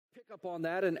Up on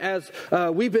that, and as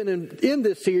we've been in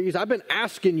this series, I've been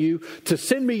asking you to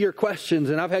send me your questions,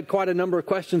 and I've had quite a number of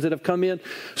questions that have come in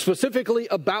specifically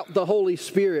about the Holy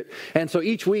Spirit. And so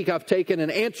each week I've taken and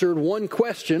answered one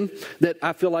question that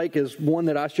I feel like is one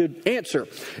that I should answer.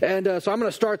 And so I'm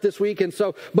going to start this week.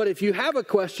 But if you have a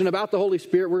question about the Holy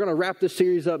Spirit, we're going to wrap this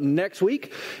series up next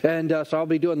week. And so I'll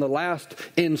be doing the last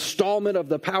installment of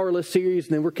the Powerless series,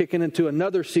 and then we're kicking into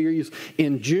another series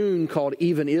in June called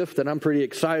Even If that I'm pretty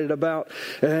excited about.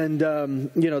 And,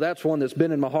 that's one that's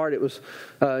been in my heart. It was,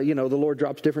 the Lord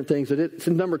drops different things. It's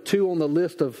number 2 on the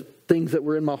list of things that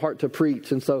were in my heart to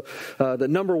preach. And so the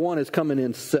number 1 is coming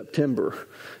in September.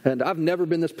 And I've never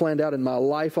been this planned out in my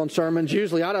life on sermons.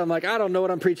 Usually I don't know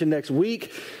what I'm preaching next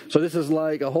week. So this is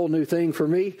like a whole new thing for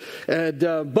me. And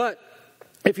but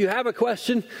if you have a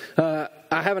question, I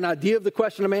have an idea of the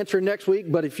question I'm answering next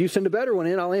week, but if you send a better one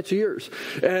in, I'll answer yours.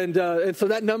 And so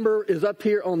that number is up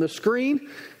here on the screen.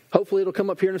 Hopefully it'll come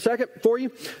up here in a second for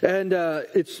you. And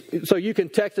it's so you can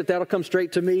text it. That'll come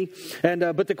straight to me. And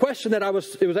but the question that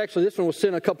this one was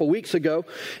sent a couple weeks ago.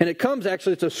 And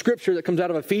it's a scripture that comes out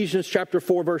of Ephesians chapter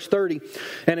 4, verse 30.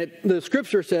 And the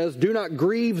scripture says, "Do not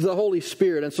grieve the Holy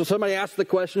Spirit." And so somebody asked the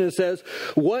question and says,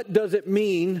 what does it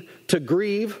mean to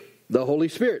grieve the Holy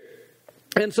Spirit?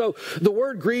 And so the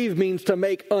word grieve means to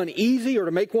make uneasy or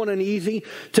to make one uneasy,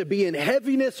 to be in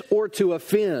heaviness or to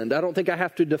offend. I don't think I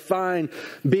have to define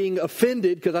being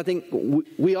offended because I think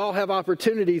we all have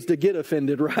opportunities to get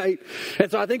offended, right? And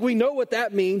so I think we know what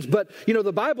that means. But,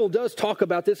 the Bible does talk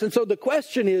about this. And so the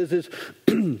question is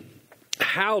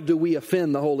how do we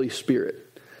offend the Holy Spirit?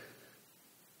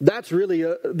 That's really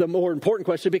the more important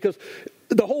question, because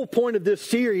the whole point of this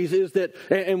series is that,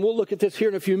 and we'll look at this here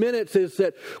in a few minutes, is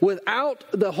that without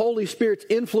the Holy Spirit's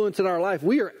influence in our life,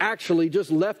 we are actually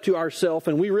just left to ourselves,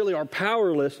 and we really are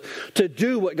powerless to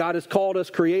do what God has called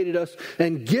us, created us,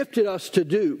 and gifted us to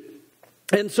do.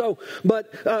 And so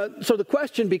the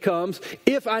question becomes,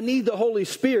 if I need the Holy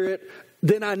Spirit,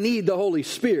 then I need the Holy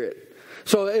Spirit.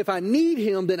 So if I need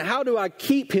Him, then how do I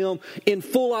keep Him in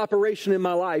full operation in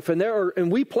my life?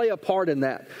 And we play a part in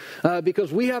that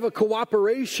because we have a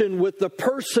cooperation with the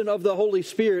person of the Holy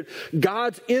Spirit,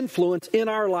 God's influence in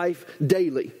our life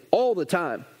daily, all the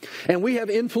time. And we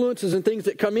have influences and things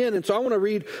that come in. And so I want to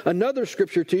read another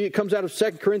scripture to you. It comes out of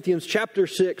 2 Corinthians chapter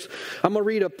 6. I'm going to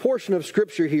read a portion of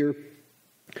scripture here,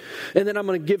 and then I'm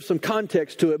going to give some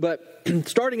context to it. But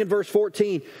starting in verse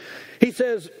 14, he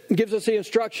gives us the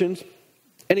instructions.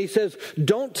 And he says,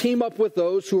 don't team up with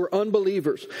those who are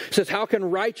unbelievers. He says, how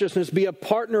can righteousness be a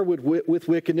partner with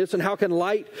wickedness? And how can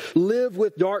light live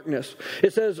with darkness?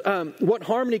 It says, what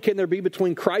harmony can there be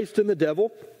between Christ and the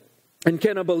devil? And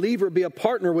can a believer be a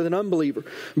partner with an unbeliever?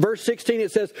 Verse 16,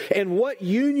 it says, and what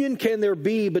union can there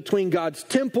be between God's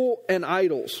temple and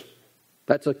idols?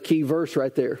 That's a key verse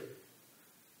right there.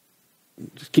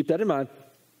 Just keep that in mind.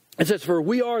 It says, for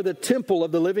we are the temple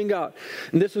of the living God.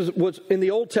 And this is what's in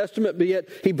the Old Testament, but yet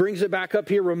he brings it back up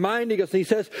here, reminding us. And he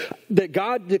says that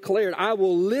God declared, I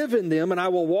will live in them and I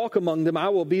will walk among them. I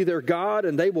will be their God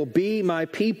and they will be my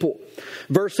people.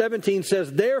 Verse 17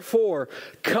 says, therefore,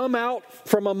 come out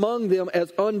from among them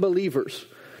as unbelievers.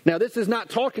 Now, this is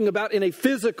not talking about in a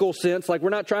physical sense, like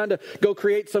we're not trying to go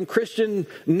create some Christian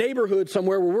neighborhood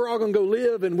somewhere where we're all going to go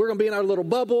live and we're going to be in our little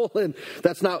bubble. And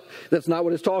that's not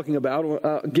what it's talking about.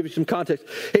 I'll give you some context.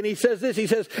 And he says this, he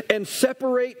says, and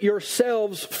separate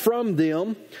yourselves from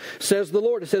them, says the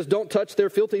Lord. It says, don't touch their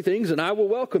filthy things and I will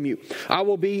welcome you. I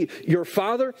will be your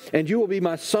father and you will be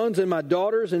my sons and my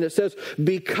daughters. And it says,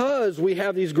 because we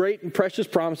have these great and precious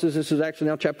promises, this is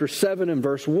actually now chapter 7 and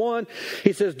verse 1.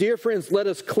 He says, dear friends, let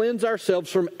us cleanse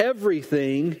ourselves from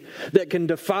everything that can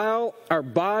defile our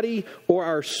body or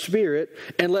our spirit,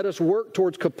 and let us work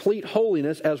towards complete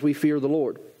holiness as we fear the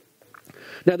Lord.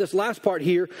 Now, this last part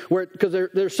here, because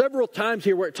there's several times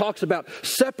here where it talks about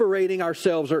separating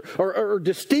ourselves or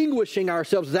distinguishing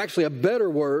ourselves is actually a better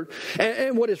word.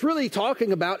 And what it's really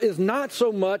talking about is not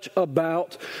so much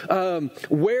about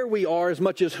where we are as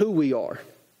much as who we are.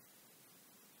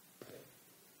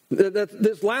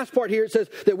 This last part here, it says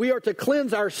that we are to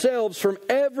cleanse ourselves from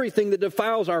everything that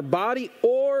defiles our body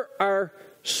or our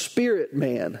spirit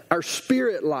man, our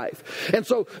spirit life. And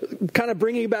so kind of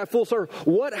bringing it back full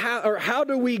circle, how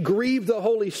do we grieve the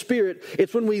Holy Spirit?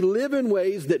 It's when we live in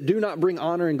ways that do not bring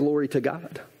honor and glory to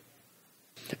God.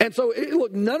 And so,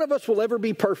 look, none of us will ever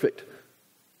be perfect.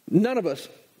 None of us.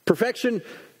 Perfection,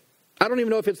 I don't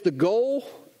even know if it's the goal,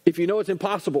 if you know it's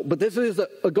impossible. But this is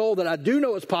a goal that I do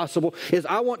know is possible, is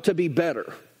I want to be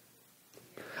better.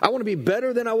 I want to be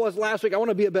better than I was last week. I want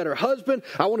to be a better husband.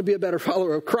 I want to be a better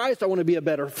follower of Christ. I want to be a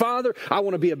better father. I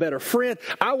want to be a better friend.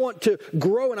 I want to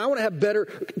grow and I want to have better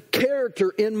character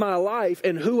in my life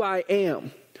and who I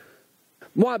am.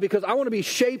 Why? Because I want to be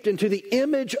shaped into the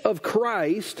image of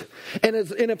Christ. And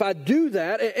if I do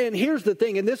that, and here's the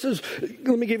thing, and this is,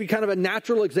 let me give you kind of a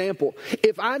natural example.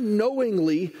 If I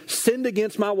knowingly sinned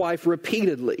against my wife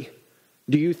repeatedly,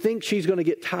 do you think she's going to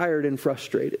get tired and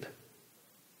frustrated?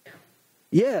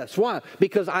 Yes. Why?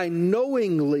 Because I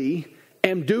knowingly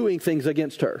am doing things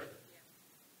against her.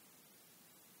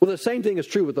 Well, the same thing is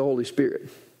true with the Holy Spirit.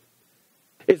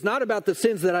 It's not about the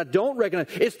sins that I don't recognize.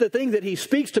 It's the thing that he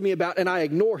speaks to me about and I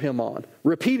ignore him on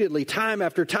repeatedly, time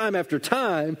after time after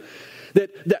time.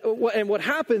 And what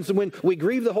happens when we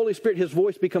grieve the Holy Spirit, his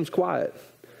voice becomes quiet,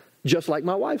 just like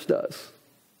my wife's does.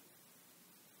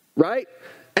 Right?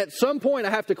 At some point, I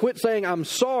have to quit saying I'm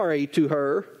sorry to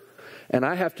her, and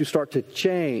I have to start to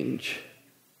change.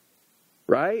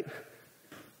 Right?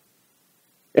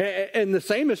 And the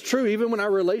same is true even when our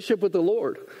relationship with the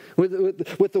Lord,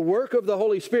 with the work of the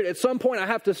Holy Spirit. At some point, I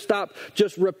have to stop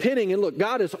just repenting. And look,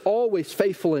 God is always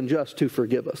faithful and just to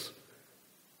forgive us.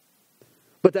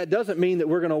 But that doesn't mean that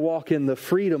we're going to walk in the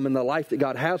freedom and the life that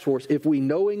God has for us if we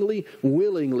knowingly,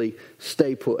 willingly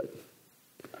stay put.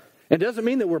 It doesn't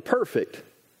mean that we're perfect.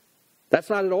 That's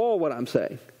not at all what I'm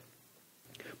saying.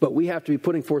 But we have to be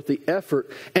putting forth the effort.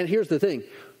 And here's the thing.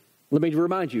 Let me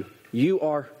remind you, you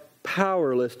are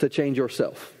powerless to change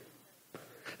yourself.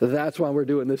 That's why we're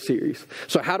doing this series.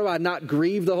 So how do I not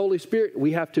grieve the Holy Spirit?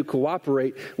 We have to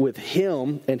cooperate with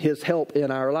him and his help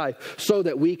in our life so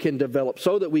that we can develop,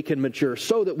 so that we can mature,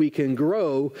 so that we can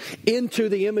grow into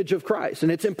the image of Christ.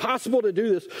 And it's impossible to do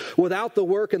this without the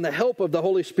work and the help of the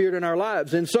Holy Spirit in our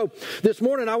lives. And so this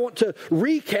morning I want to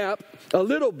recap a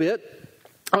little bit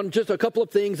on just a couple of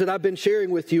things that I've been sharing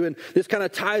with you. And this kind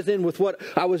of ties in with what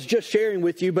I was just sharing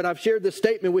with you, but I've shared this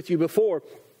statement with you before,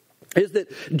 is that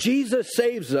Jesus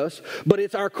saves us, but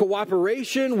it's our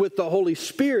cooperation with the Holy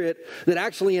Spirit that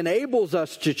actually enables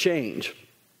us to change.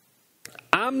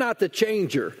 I'm not the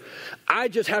changer. I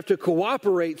just have to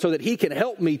cooperate so that he can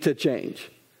help me to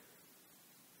change.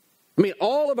 I mean,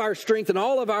 all of our strength and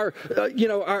all of our,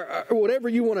 our whatever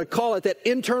you want to call it, that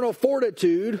internal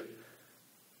fortitude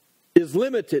is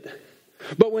limited.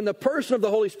 But when the person of the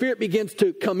Holy Spirit begins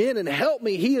to come in and help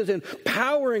me, he is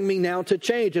empowering me now to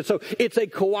change. And so it's a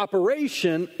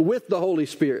cooperation with the Holy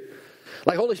Spirit.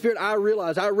 Like, Holy Spirit, I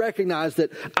recognize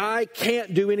that I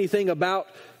can't do anything about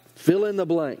fill in the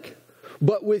blank.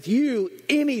 But with you,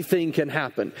 anything can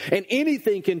happen and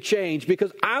anything can change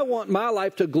because I want my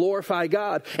life to glorify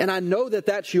God. And I know that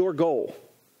that's your goal.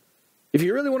 If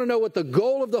you really want to know what the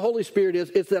goal of the Holy Spirit is,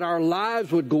 it's that our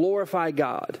lives would glorify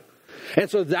God. And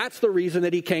so that's the reason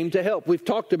that he came to help. We've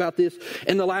talked about this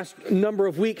in the last number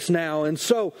of weeks now. And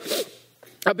so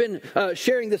I've been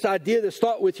sharing this idea, this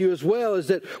thought with you as well, is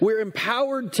that we're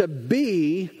empowered to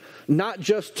be, not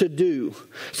just to do.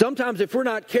 Sometimes if we're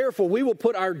not careful, we will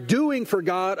put our doing for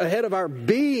God ahead of our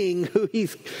being who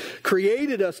he's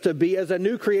created us to be as a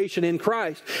new creation in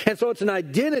Christ. And so it's an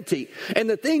identity. And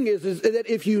the thing is that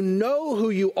if you know who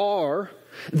you are,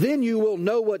 then you will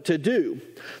know what to do.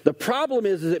 The problem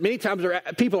is that many times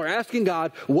people are asking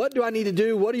God, what do I need to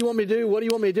do? What do you want me to do? What do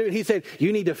you want me to do? And he said,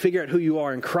 you need to figure out who you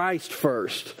are in Christ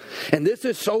first. And this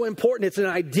is so important. It's an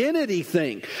identity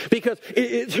thing because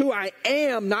it's who I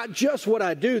am, not just what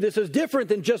I do. This is different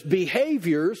than just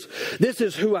behaviors. This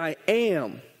is who I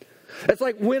am. It's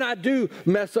like when I do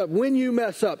mess up, when you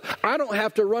mess up, I don't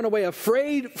have to run away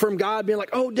afraid from God being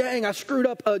like, oh, dang, I screwed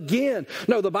up again.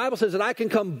 No, the Bible says that I can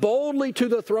come boldly to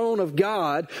the throne of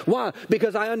God. Why?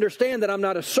 Because I understand that I'm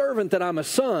not a servant, that I'm a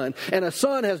son. And a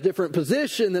son has different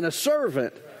position than a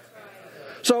servant.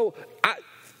 So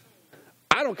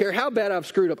I don't care how bad I've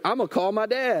screwed up. I'm going to call my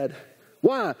dad.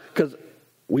 Why? Because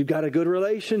we've got a good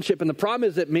relationship. And the problem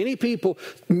is that many people,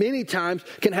 many times,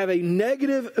 can have a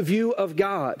negative view of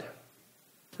God.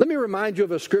 Let me remind you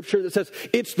of a scripture that says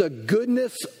it's the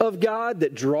goodness of God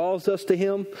that draws us to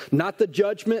him, not the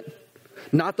judgment,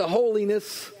 not the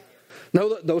holiness.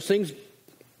 No, those things,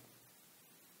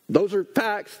 those are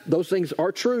facts. Those things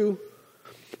are true.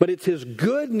 But it's his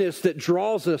goodness that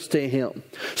draws us to him.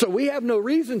 So we have no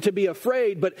reason to be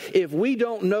afraid, but if we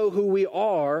don't know who we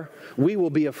are, we will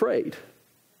be afraid.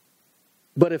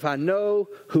 But if I know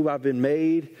who I've been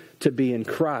made to be in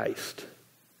Christ.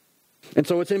 And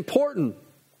so it's important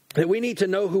that we need to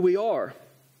know who we are.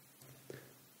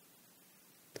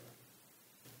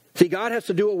 See, God has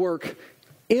to do a work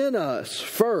in us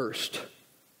first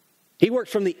He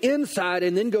works from the inside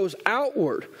and then goes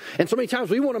outward. And so many times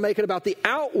we want to make it about the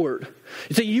outward.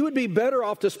 So you would be better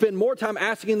off to spend more time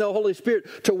asking the Holy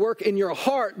Spirit to work in your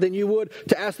heart than you would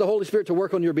to ask the Holy Spirit to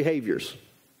work on your behaviors.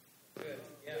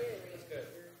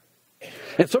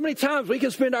 And so many times we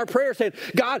can spend our prayer saying,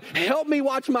 God, help me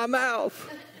watch my mouth.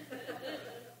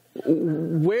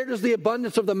 Where does the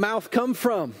abundance of the mouth come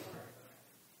from?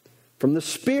 From the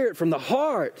Spirit, from the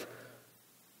heart.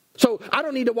 So I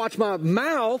don't need to watch my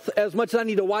mouth as much as I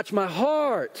need to watch my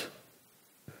heart.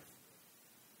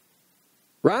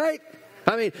 Right?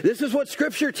 I mean, this is what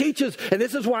Scripture teaches, and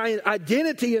this is why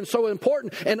identity is so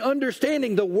important, and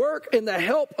understanding the work and the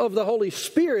help of the Holy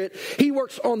Spirit. He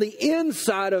works on the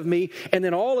inside of me, and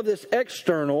then all of this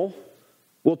external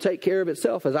will take care of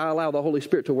itself as I allow the Holy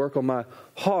Spirit to work on my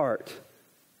heart.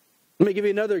 Let me give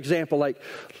you another example, like,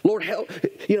 Lord,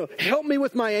 help me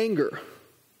with my anger.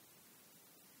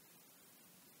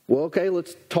 Well, okay,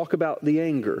 let's talk about the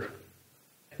anger.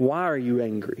 Why are you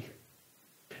angry?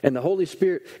 And the Holy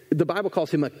Spirit, the Bible calls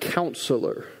him a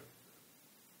counselor.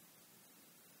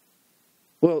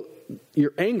 Well,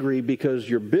 you're angry because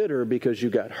you're bitter because you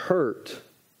got hurt.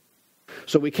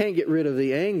 So we can't get rid of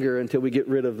the anger until we get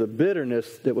rid of the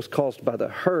bitterness that was caused by the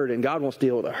hurt. And God wants to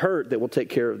deal with the hurt that will take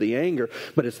care of the anger.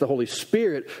 But it's the Holy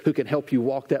Spirit who can help you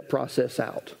walk that process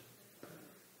out.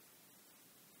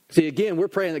 See, again, we're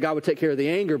praying that God would take care of the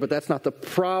anger, but that's not the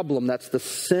problem. That's the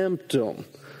symptom.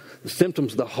 The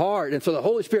symptom's the heart. And so the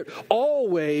Holy Spirit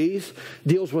always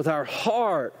deals with our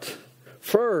heart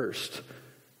first.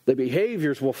 The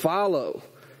behaviors will follow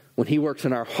when he works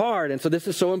in our heart. And so this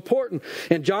is so important.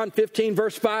 In John 15,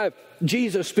 verse 5,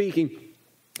 Jesus speaking,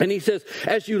 and he says,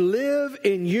 as you live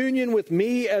in union with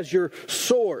me as your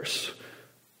source,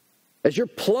 as you're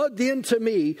plugged into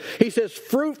me, he says,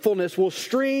 fruitfulness will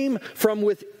stream from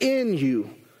within you.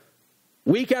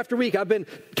 Week after week, I've been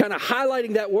kind of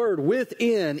highlighting that word,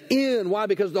 within, in. Why?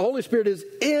 Because the Holy Spirit is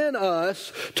in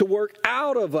us to work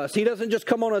out of us. He doesn't just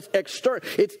come on us external.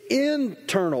 It's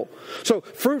internal. So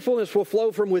fruitfulness will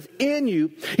flow from within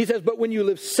you. He says, but when you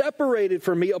live separated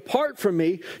from me, apart from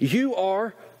me, you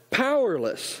are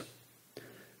powerless.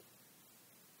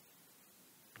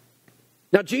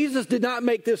 Now, Jesus did not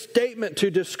make this statement to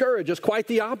discourage us, quite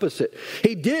the opposite.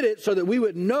 He did it so that we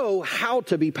would know how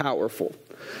to be powerful.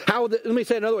 Let me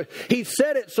say it another way. He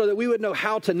said it so that we would know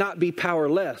how to not be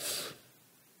powerless.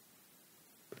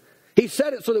 He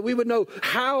said it so that we would know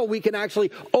how we can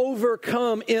actually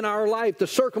overcome in our life the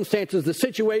circumstances, the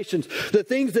situations, the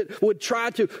things that would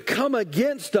try to come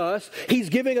against us. He's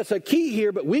giving us a key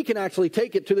here, but we can actually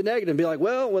take it to the negative and be like,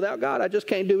 well, without God, I just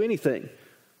can't do anything.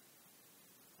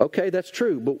 Okay, that's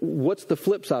true, but what's the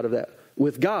flip side of that?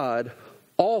 With God,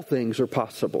 all things are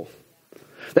possible.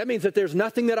 That means that there's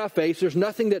nothing that I face, there's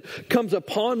nothing that comes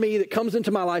upon me, that comes into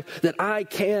my life that I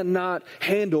cannot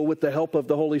handle with the help of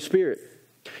the Holy Spirit.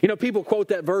 You know, people quote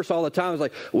that verse all the time. It's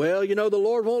like, well, the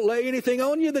Lord won't lay anything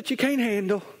on you that you can't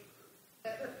handle.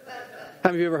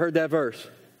 How many of you ever heard that verse?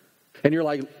 And you're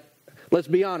like, let's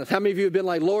be honest, how many of you have been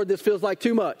like, Lord, this feels like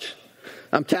too much.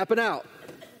 I'm tapping out.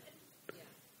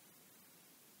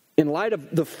 In light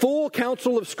of the full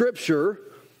counsel of Scripture,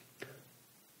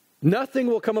 nothing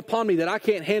will come upon me that I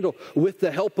can't handle with the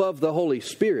help of the Holy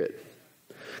Spirit.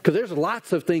 Because there's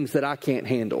lots of things that I can't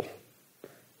handle.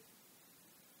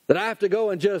 That I have to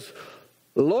go and just,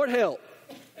 Lord help.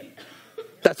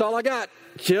 That's all I got.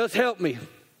 Just help me.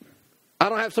 I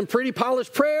don't have some pretty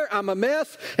polished prayer. I'm a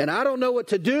mess and I don't know what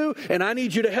to do and I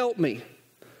need you to help me.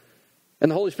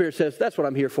 And the Holy Spirit says, that's what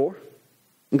I'm here for.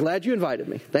 I'm glad you invited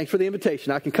me. Thanks for the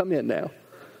invitation. I can come in now.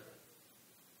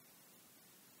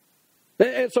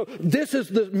 And so this is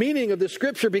the meaning of this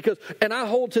scripture and I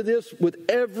hold to this with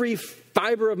every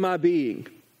fiber of my being,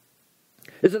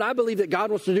 is that I believe that God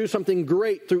wants to do something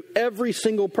great through every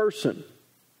single person.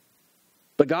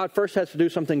 But God first has to do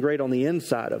something great on the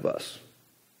inside of us.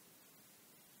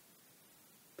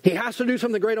 He has to do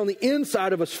something great on the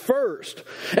inside of us first.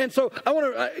 And so I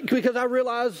want to, because I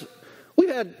realize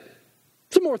we've had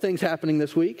some more things happening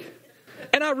this week.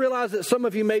 And I realize that some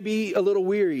of you may be a little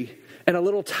weary and a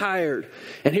little tired.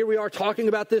 And here we are talking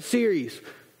about this series.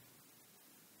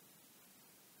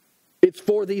 It's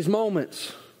for these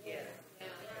moments.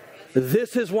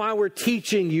 This is why we're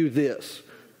teaching you this.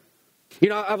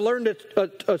 I've learned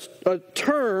a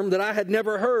term that I had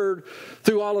never heard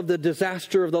through all of the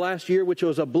disaster of the last year, which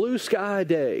was a blue sky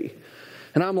day.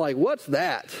 And I'm like, what's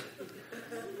that?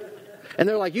 And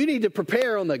they're like, you need to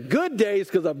prepare on the good days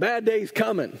because a bad day's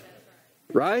coming.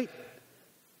 Right?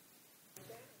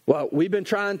 Well, we've been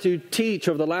trying to teach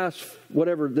over the last,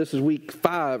 this is week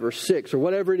 5 or 6 or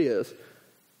whatever it is.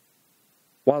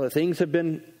 While the things have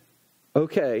been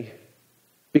okay.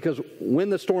 Because when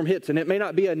the storm hits, and it may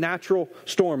not be a natural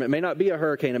storm, it may not be a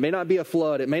hurricane, it may not be a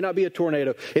flood, it may not be a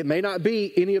tornado, it may not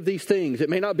be any of these things, it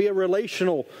may not be a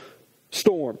relational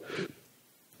storm,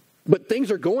 but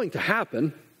things are going to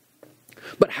happen.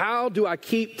 But how do I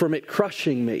keep from it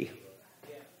crushing me?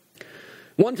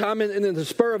 One time in the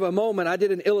spur of a moment, I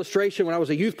did an illustration when I was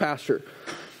a youth pastor,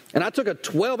 and I took a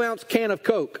 12-ounce can of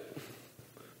Coke,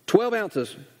 12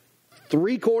 ounces,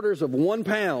 3/4 of 1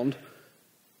 pound,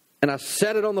 and I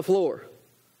set it on the floor.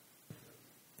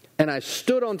 And I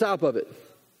stood on top of it.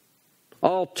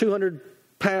 All 200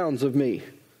 pounds of me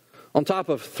on top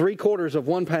of 3/4 of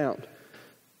 1 pound.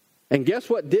 And guess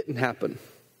what didn't happen?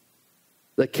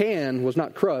 The can was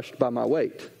not crushed by my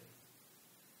weight.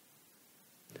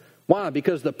 Why?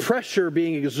 Because the pressure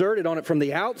being exerted on it from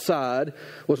the outside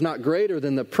was not greater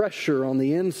than the pressure on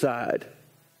the inside.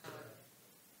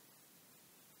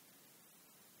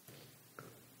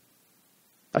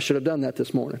 I should have done that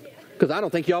this morning, because I don't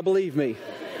think y'all believe me.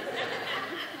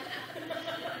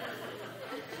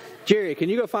 Jerry, can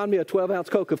you go find me a 12-ounce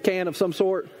Coke of can of some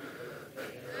sort?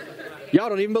 Y'all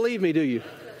don't even believe me, do you?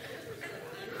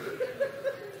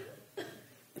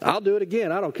 I'll do it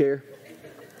again. I don't care.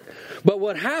 But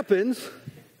what happens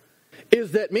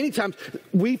is that many times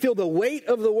we feel the weight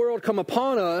of the world come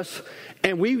upon us,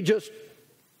 and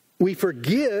we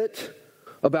forget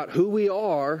about who we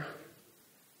are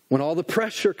when all the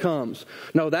pressure comes.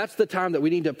 No, that's the time that we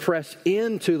need to press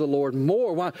into the Lord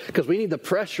more. Why? Because we need the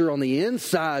pressure on the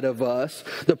inside of us,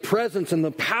 the presence and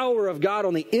the power of God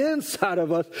on the inside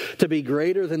of us to be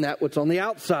greater than that what's on the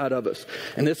outside of us.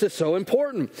 And this is so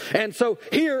important. And so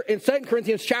here in 2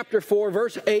 Corinthians chapter 4,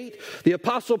 verse 8, the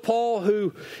Apostle Paul,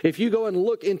 who, if you go and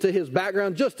look into his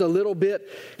background just a little bit,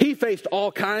 he faced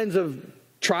all kinds of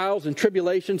trials and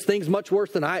tribulations, things much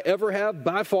worse than I ever have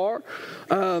by far.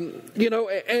 But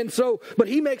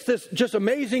he makes this just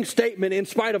amazing statement in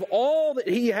spite of all that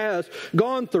he has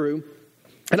gone through.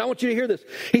 And I want you to hear this.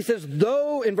 He says,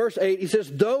 in verse 8, he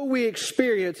says, though we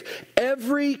experience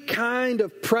every kind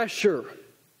of pressure,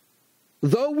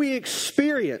 though we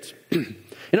experience,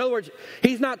 in other words,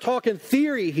 he's not talking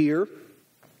theory here.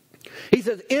 He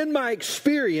says, in my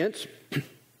experience,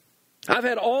 I've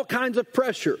had all kinds of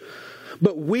pressure.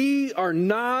 But we are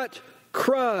not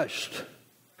crushed.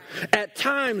 At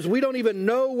times, we don't even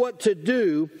know what to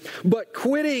do, but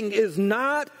quitting is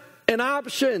not an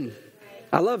option.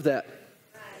 I love that.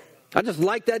 I just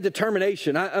like that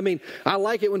determination. I mean, I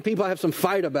like it when people have some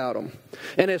fight about them.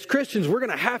 And as Christians, we're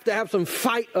going to have some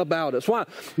fight about us. Why?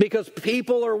 Because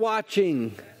people are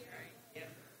watching.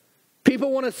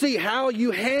 People want to see how you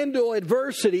handle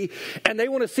adversity, and they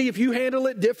want to see if you handle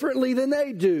it differently than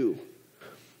they do.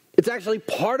 It's actually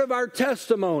part of our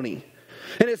testimony.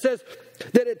 And it says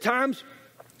that at times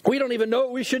we don't even know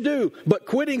what we should do, but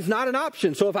quitting's not an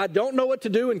option. So if I don't know what to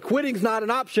do and quitting's not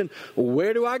an option,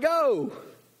 where do I go?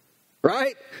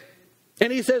 Right?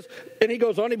 And he says, and he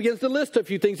goes on, he begins to list a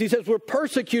few things. He says, we're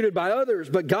persecuted by others,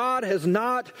 but God has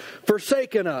not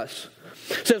forsaken us.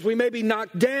 It says we may be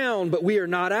knocked down, but we are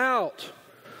not out.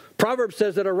 Proverbs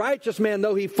says that a righteous man,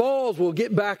 though he falls, will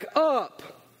get back up.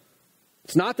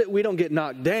 It's not that we don't get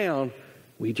knocked down,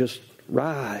 we just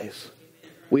rise.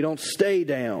 We don't stay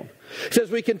down. It says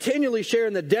we continually share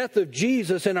in the death of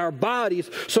Jesus in our bodies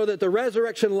so that the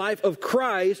resurrection life of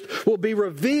Christ will be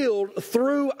revealed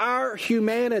through our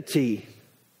humanity.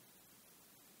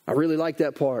 I really like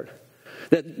that part.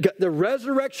 That the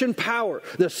resurrection power,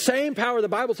 the same power the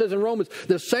Bible says in Romans,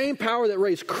 the same power that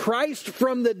raised Christ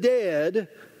from the dead,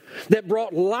 that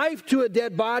brought life to a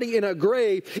dead body in a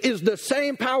grave, is the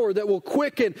same power that will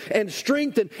quicken and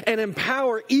strengthen and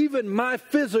empower even my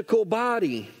physical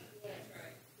body.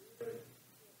 I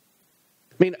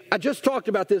mean, I just talked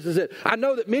about this. I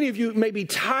know that many of you may be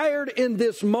tired in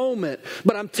this moment,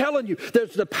 but I'm telling you,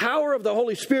 there's the power of the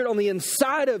Holy Spirit on the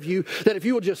inside of you that if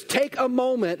you will just take a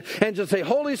moment and just say,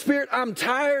 Holy Spirit, I'm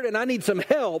tired and I need some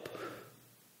help,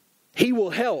 He will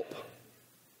help.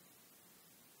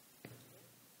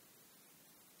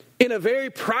 In a very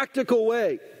practical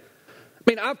way. I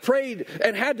mean, I've prayed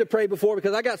and had to pray before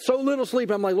because I got so little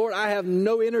sleep. I'm like, Lord, I have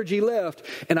no energy left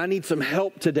and I need some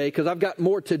help today because I've got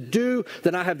more to do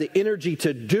than I have the energy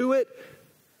to do it.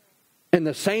 And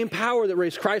the same power that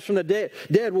raised Christ from the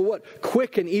dead will what?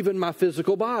 Quicken even my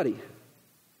physical body.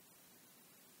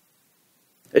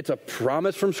 It's a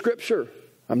promise from Scripture.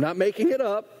 I'm not making it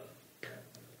up.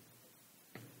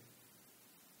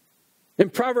 In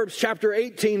Proverbs chapter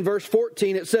 18, verse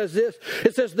 14, it says this.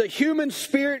 It says, the human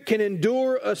spirit can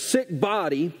endure a sick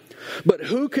body, but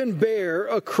who can bear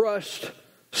a crushed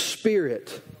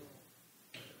spirit?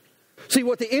 See,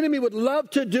 what the enemy would love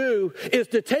to do is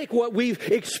to take what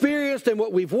we've experienced and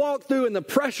what we've walked through and the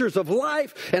pressures of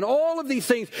life and all of these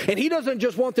things, and he doesn't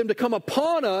just want them to come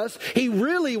upon us, he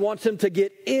really wants them to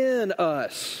get in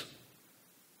us.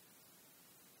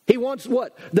 He wants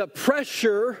what? The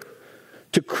pressure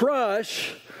to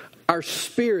crush our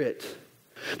spirit.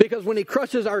 Because when he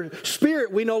crushes our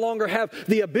spirit, we no longer have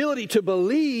the ability to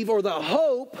believe or the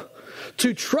hope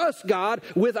to trust God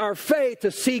with our faith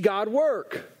to see God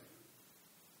work.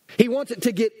 He wants it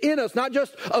to get in us, not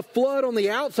just a flood on the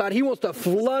outside. He wants to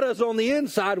flood us on the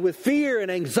inside with fear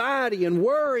and anxiety and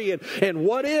worry and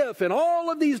what if and all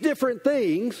of these different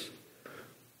things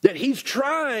that he's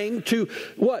trying to,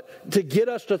 what? To get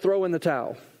us to throw in the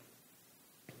towel.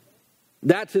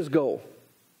 That's his goal.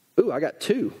 Ooh, I got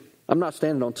 2. I'm not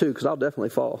standing on 2 because I'll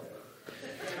definitely fall.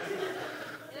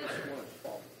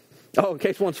 Oh, in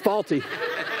case one's faulty.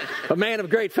 A man of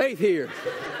great faith here.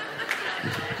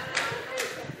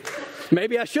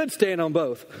 Maybe I should stand on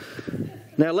both.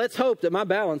 Now let's hope that my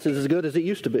balance is as good as it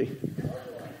used to be.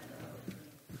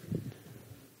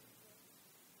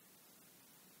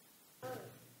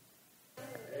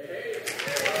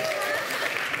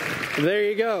 There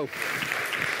you go.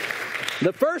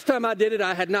 The first time I did it,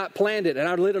 I had not planned it, and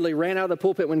I literally ran out of the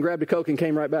pulpit when grabbed a Coke and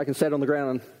came right back and sat on the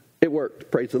ground. It worked.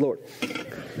 Praise the Lord.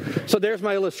 So there's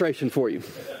my illustration for you.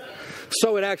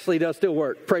 So it actually does still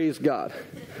work. Praise God.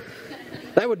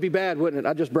 That would be bad, wouldn't it?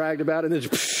 I just bragged about it, and then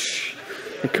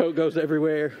the Coke goes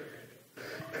everywhere.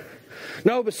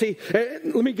 No, but see,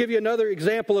 let me give you another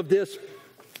example of this.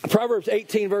 Proverbs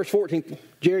 18, verse 14.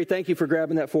 Jerry, thank you for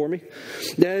grabbing that for me.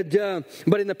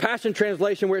 But in the Passion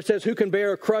Translation, where it says, who can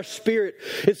bear a crushed spirit?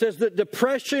 It says that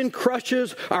depression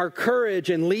crushes our courage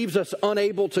and leaves us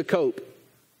unable to cope.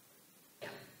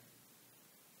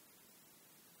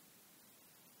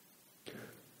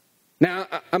 Now,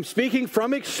 I'm speaking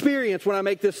from experience when I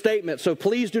make this statement, so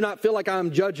please do not feel like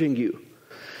I'm judging you.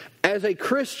 As a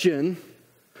Christian,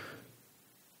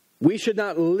 we should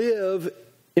not live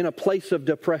in a place of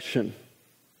depression.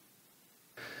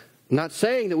 I'm not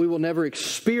saying that we will never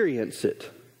experience it.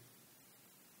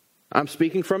 I'm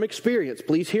speaking from experience.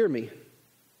 Please hear me.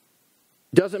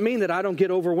 Doesn't mean that I don't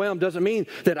get overwhelmed. Doesn't mean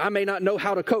that I may not know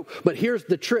how to cope. But here's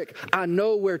the trick. I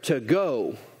know where to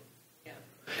go.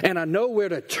 And I know where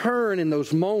to turn in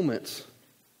those moments.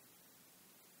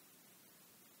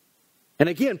 And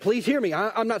again, please hear me.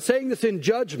 I'm not saying this in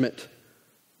judgment.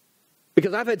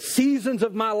 Because I've had seasons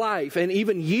of my life and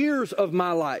even years of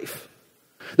my life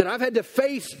that I've had to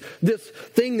face this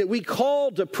thing that we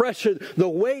call depression, the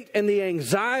weight and the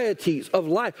anxieties of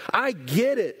life. I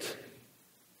get it.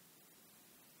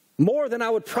 More than I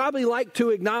would probably like to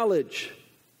acknowledge.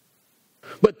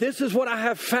 But this is what I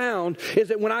have found, is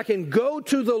that when I can go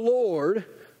to the Lord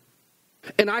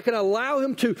and I can allow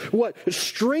Him to,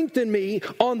 strengthen me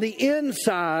on the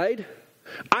inside,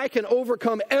 I can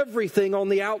overcome everything on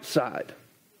the outside.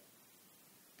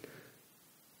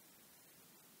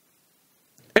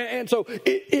 And so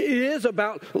it is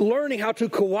about learning how to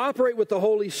cooperate with the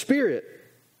Holy Spirit.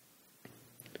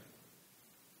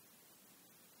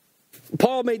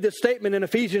 Paul made this statement in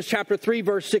Ephesians chapter 3,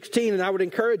 verse 16, and I would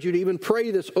encourage you to even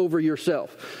pray this over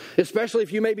yourself, especially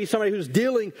if you may be somebody who's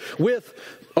dealing with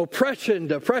oppression,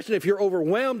 depression, if you're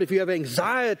overwhelmed, if you have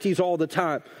anxieties all the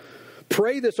time.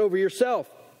 Pray this over yourself.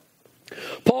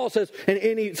 Paul says, and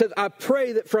he says, I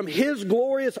pray that from His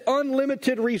glorious,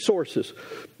 unlimited resources,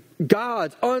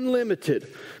 God's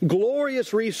unlimited,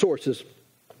 glorious resources,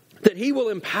 that He will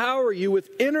empower you with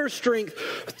inner strength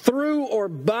through or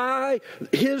by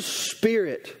His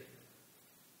Spirit.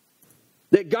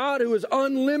 That God, who is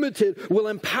unlimited, will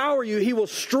empower you. He will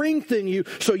strengthen you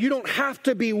so you don't have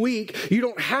to be weak. You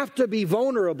don't have to be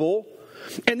vulnerable.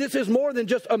 And this is more than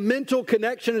just a mental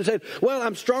connection and saying, well,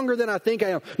 I'm stronger than I think I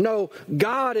am. No,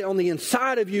 God on the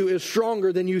inside of you is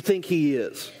stronger than you think He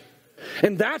is.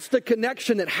 And that's the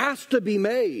connection that has to be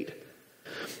made.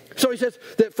 So he says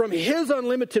that from His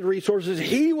unlimited resources,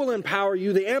 He will empower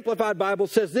you. The Amplified Bible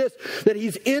says this, that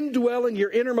He's indwelling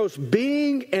your innermost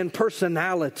being and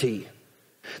personality.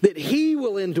 That He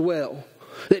will indwell.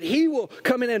 That He will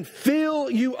come in and fill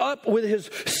you up with His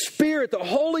Spirit, the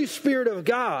Holy Spirit of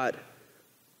God.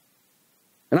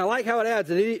 And I like how it adds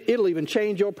that it'll even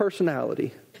change your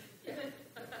personality.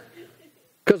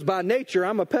 Because by nature,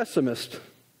 I'm a pessimist.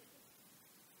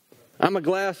 I'm a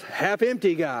glass half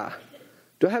empty guy.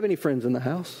 Do I have any friends in the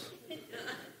house?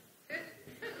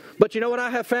 But you know what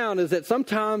I have found is that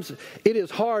sometimes it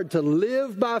is hard to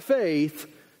live by faith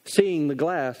seeing the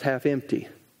glass half empty.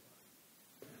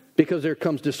 because there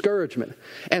comes discouragement.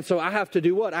 And so I have to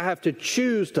do what? I have to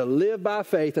choose to live by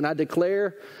faith, and I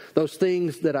declare those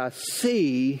things that I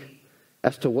see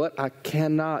as to what I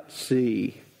cannot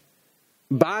see.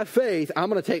 By faith, I'm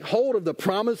going to take hold of the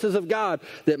promises of God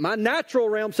that my natural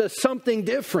realm says something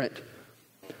different.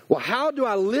 Well, how do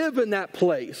I live in that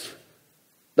place?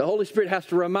 The Holy Spirit has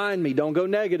to remind me, don't go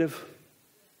negative.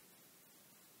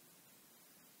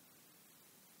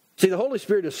 See, the Holy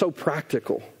Spirit is so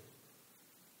practical.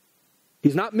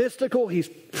 He's not mystical, He's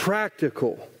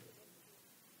practical.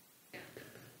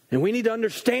 And we need to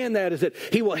understand that, is that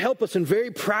He will help us in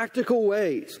very practical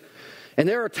ways. And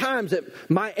there are times that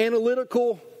my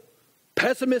analytical,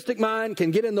 pessimistic mind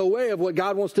can get in the way of what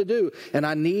God wants to do. And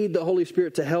I need the Holy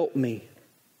Spirit to help me.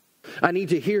 I need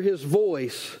to hear His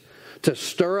voice to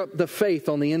stir up the faith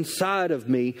on the inside of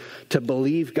me to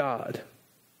believe God.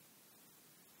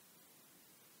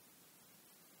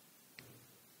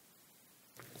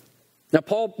 Now,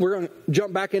 Paul, we're going to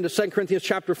jump back into 2 Corinthians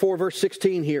chapter 4, verse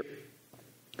 16 here.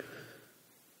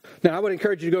 Now, I would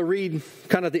encourage you to go read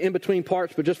kind of the in-between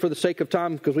parts, but just for the sake of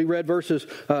time, because we read verses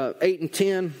 8 and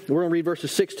 10, we're going to read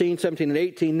verses 16, 17, and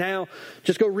 18 now.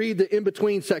 Just go read the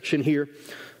in-between section here.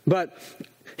 But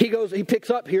he picks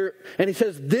up here, and he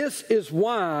says, this is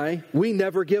why we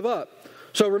never give up.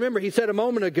 So remember, he said a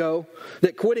moment ago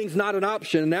that quitting's not an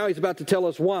option, and now he's about to tell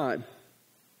us why.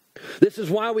 This is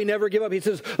why we never give up. He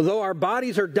says, though our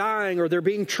bodies are dying or they're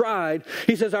being tried,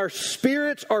 he says our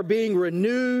spirits are being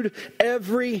renewed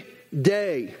every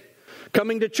day.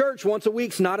 Coming to church once a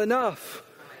week's not enough.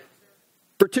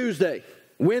 For Tuesday,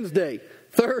 Wednesday,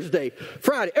 Thursday,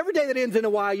 Friday, every day that ends in a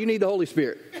Y, you need the Holy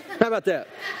Spirit. How about that?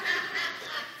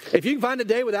 If you can find a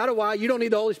day without a Y, you don't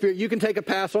need the Holy Spirit. You can take a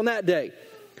pass on that day.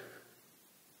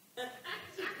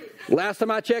 Last time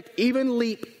I checked, even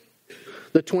leap,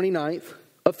 the 29th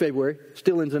of February,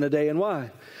 still ends in a day and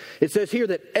Y. It says here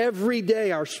that every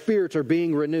day our spirits are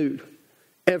being renewed.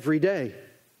 Every day.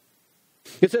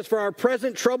 It says, for our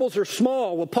present troubles are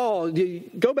small. Well, Paul,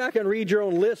 go back and read your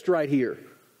own list right here.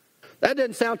 That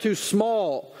doesn't sound too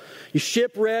small. You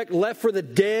shipwrecked, left for the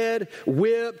dead,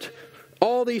 whipped,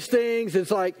 all these things.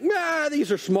 It's like,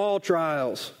 these are small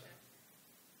trials.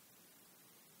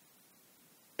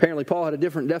 Apparently, Paul had a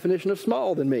different definition of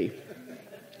small than me.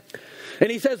 And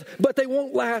he says, but they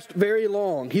won't last very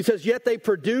long. He says, yet they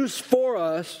produce for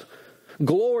us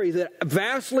glory that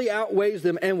vastly outweighs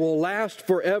them and will last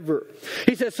forever.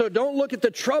 He says, so don't look at the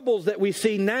troubles that we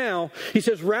see now. He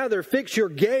says, rather fix your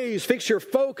gaze, fix your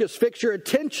focus, fix your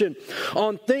attention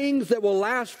on things that will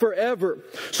last forever.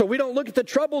 So we don't look at the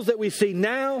troubles that we see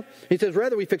now. He says,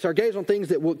 rather we fix our gaze on things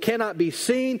that cannot be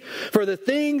seen. For the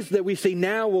things that we see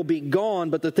now will be gone,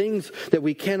 but the things that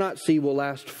we cannot see will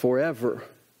last forever.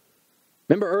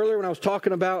 Remember earlier when I was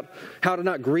talking about how to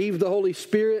not grieve the Holy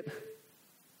Spirit?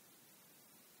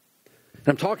 And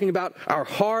I'm talking about our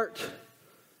heart.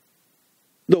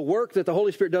 The work that the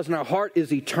Holy Spirit does in our heart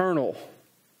is eternal.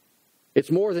 It's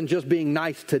more than just being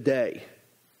nice today.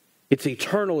 It's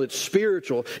eternal. It's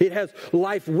spiritual. It has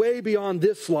life way beyond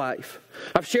this life.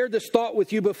 I've shared this thought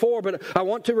with you before, but I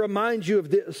want to remind you of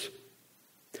this.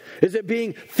 Is that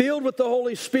being filled with the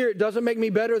Holy Spirit doesn't make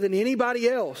me better than anybody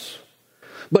else.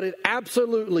 But it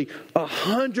absolutely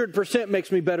 100%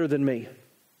 makes me better than me.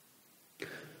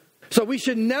 So we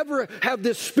should never have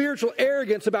this spiritual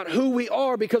arrogance about who we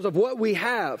are because of what we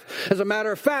have. As a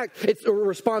matter of fact, it's a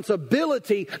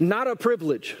responsibility, not a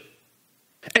privilege.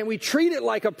 And we treat it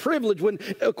like a privilege when,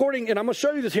 and I'm going to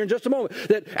show you this here in just a moment,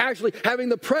 that actually having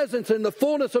the presence and the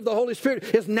fullness of the Holy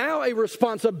Spirit is now a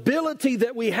responsibility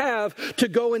that we have to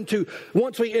go into.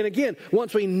 Once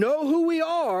we know who we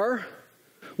are,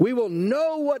 we will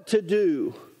know what to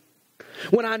do.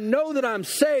 When I know that I'm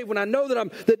saved, when I know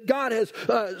that God has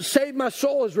saved my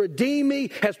soul, has redeemed me,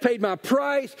 has paid my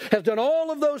price, has done all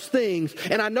of those things,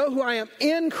 and I know who I am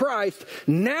in Christ,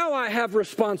 now I have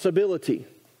responsibility.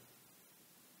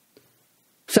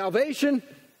 Salvation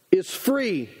is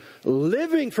free.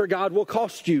 Living for God will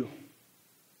cost you.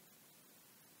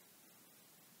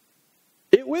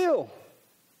 It will.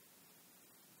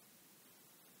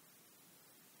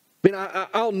 I mean,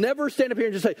 I'll never stand up here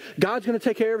and just say, God's going to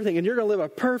take care of everything and you're going to live a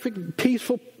perfect,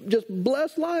 peaceful, just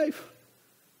blessed life.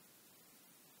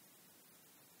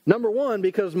 Number one,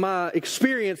 because my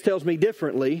experience tells me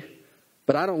differently,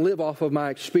 but I don't live off of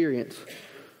my experience.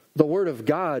 The Word of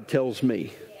God tells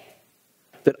me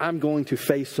that I'm going to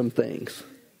face some things.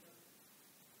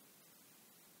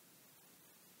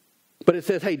 But it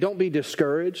says, hey, don't be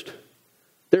discouraged.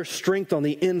 There's strength on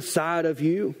the inside of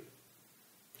you.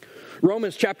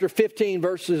 Romans chapter 15,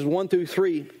 verses 1 through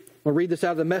 3. We'll read this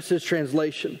out of the Message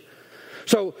translation.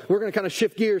 So we're going to kind of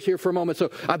shift gears here for a moment.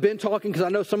 So I've been talking because I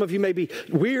know some of you may be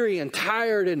weary and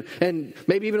tired and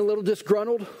maybe even a little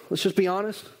disgruntled. Let's just be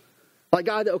honest. Like,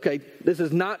 God, okay, this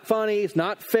is not funny. It's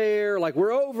not fair. Like,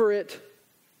 we're over it.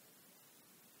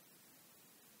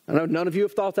 I know none of you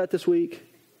have thought that this week.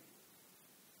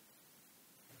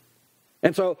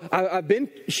 And so I've been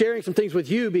sharing some things with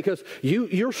you because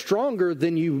you're stronger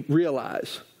than you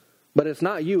realize. But it's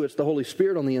not you. It's the Holy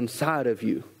Spirit on the inside of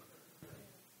you.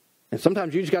 And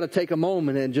sometimes you just got to take a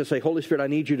moment and just say, Holy Spirit, I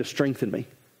need you to strengthen me.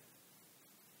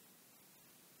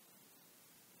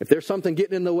 If there's something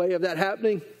getting in the way of that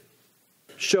happening,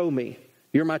 show me.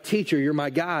 You're my teacher. You're my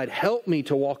guide. Help me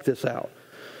to walk this out.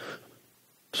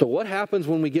 So what happens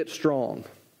when we get strong?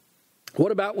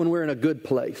 What about when we're in a good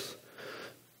place?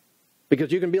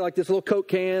 Because you can be like this little Coke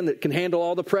can that can handle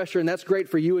all the pressure, and that's great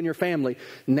for you and your family.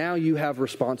 Now you have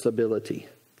responsibility.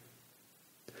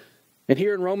 And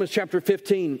here in Romans chapter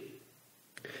 15,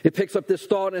 it picks up this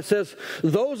thought and it says,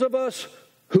 those of us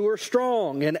who are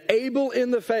strong and able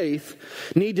in the faith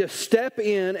need to step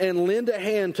in and lend a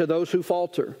hand to those who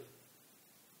falter.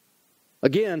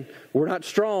 Again, we're not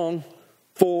strong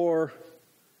for...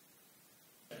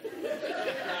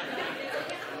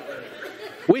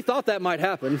 We thought that might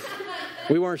happen.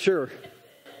 We weren't sure.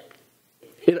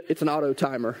 It's an auto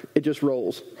timer. It just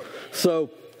rolls. So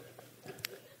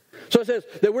it says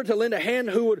that we're to lend a hand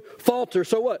who would falter.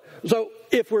 So what? So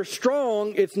if we're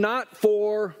strong, it's not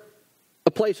for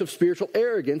a place of spiritual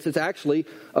arrogance. It's actually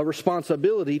a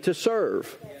responsibility to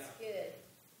serve. That's good.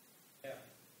 Yeah.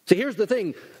 See, here's the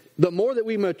thing. The more that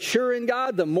we mature in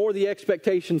God, the more the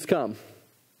expectations come.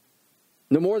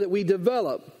 The more that we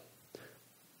develop.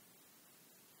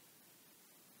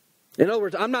 In other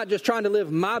words, I'm not just trying to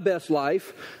live my best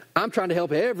life. I'm trying to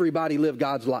help everybody live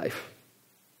God's life.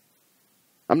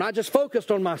 I'm not just focused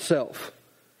on myself.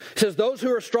 It says those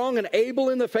who are strong and able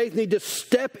in the faith need to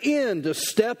step in, to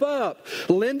step up.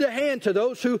 Lend a hand to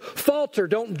those who falter.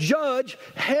 Don't judge,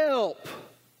 help.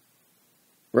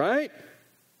 Right?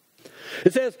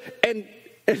 It says,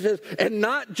 and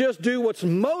not just do what's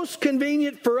most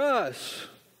convenient for us.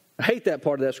 I hate that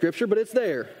part of that scripture, but it's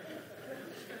there.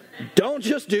 Don't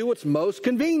just do what's most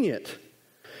convenient.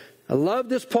 I love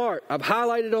this part. I've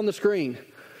highlighted on the screen.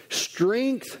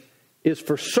 Strength is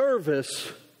for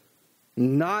service,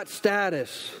 not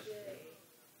status.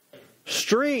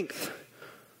 Strength,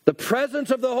 the presence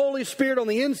of the Holy Spirit on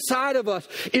the inside of us,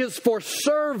 is for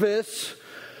service,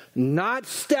 not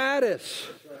status.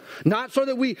 Not so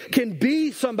that we can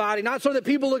be somebody, not so that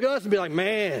people look at us and be like,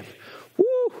 man,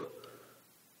 whoo,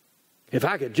 if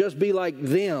I could just be like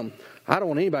them. I don't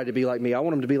want anybody to be like me. I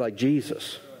want them to be like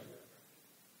Jesus.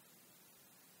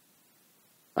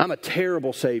 I'm a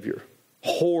terrible Savior.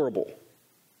 Horrible.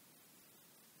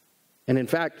 And in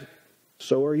fact,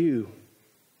 so are you.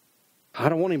 I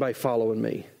don't want anybody following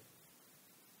me.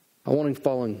 I want him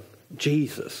following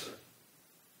Jesus.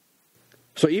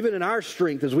 So even in our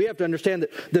strength, as we have to understand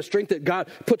that the strength that God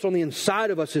puts on the inside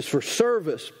of us is for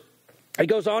service. It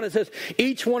goes on and says,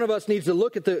 each one of us needs to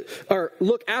look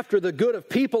after the good of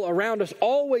people around us,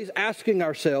 always asking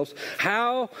ourselves,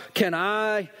 how can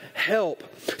I help?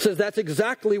 It says that's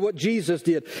exactly what Jesus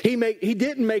did. He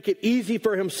didn't make it easy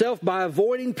for himself by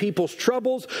avoiding people's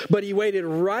troubles, but he waded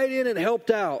right in and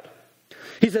helped out.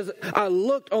 He says, I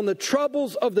looked on the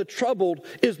troubles of the troubled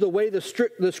is the way the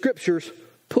scriptures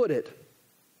put it.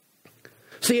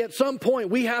 See, at some point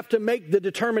we have to make the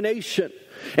determination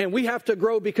and we have to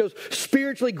grow, because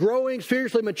spiritually growing,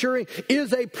 spiritually maturing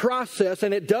is a process,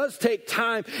 and it does take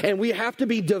time, and we have to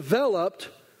be developed.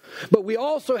 But we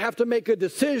also have to make a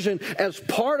decision as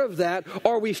part of that.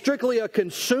 Are we strictly a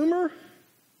consumer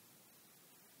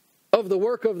of the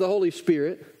work of the Holy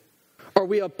Spirit? Are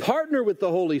we a partner with the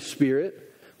Holy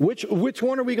Spirit? Which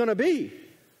one are we going to be?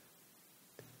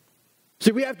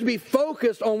 See, we have to be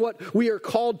focused on what we are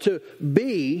called to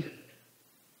be,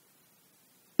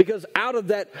 because out of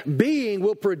that being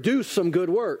will produce some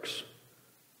good works.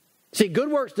 See,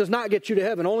 good works does not get you to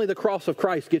heaven. Only the cross of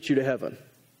Christ gets you to heaven.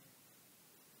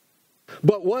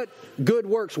 But what good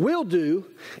works will do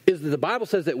is that the Bible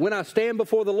says that when I stand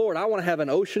before the Lord, I want to have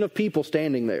an ocean of people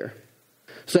standing there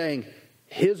saying,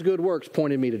 his good works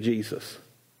pointed me to Jesus.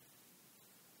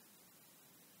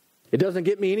 It doesn't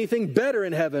get me anything better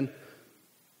in heaven.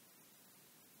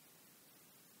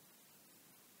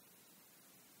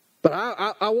 But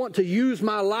I want to use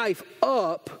my life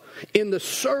up in the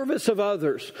service of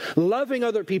others, loving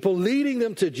other people, leading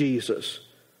them to Jesus.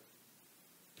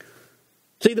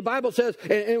 See, the Bible says,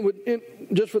 and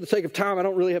just for the sake of time, I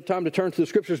don't really have time to turn to the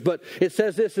scriptures, but it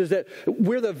says this, is that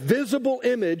we're the visible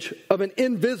image of an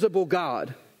invisible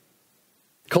God.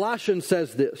 Colossians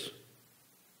says this.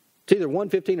 It's either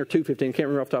 1:15 or 2:15. I can't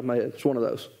remember off the top of my head. It's one of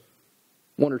those.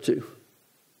 1 or 2.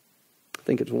 I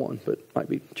think it's 1, but it might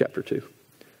be chapter 2.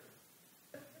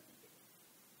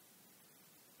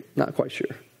 Not quite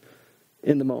sure.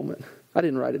 In the moment. I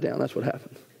didn't write it down. That's what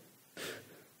happened.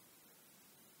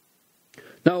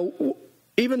 Now,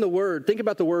 even the word, think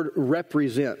about the word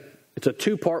represent. It's a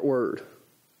 2-part word.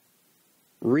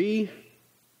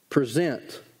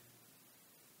 Represent.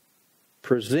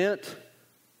 Present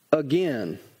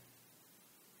again.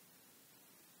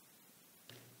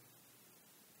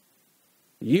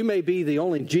 You may be the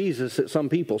only Jesus that some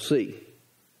people see.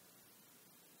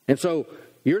 And so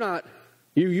you're not,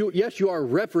 yes, you are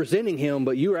representing him,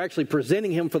 but you are actually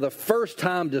presenting him for the first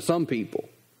time to some people.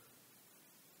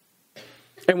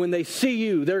 And when they see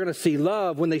you, they're going to see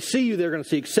love. When they see you, they're going to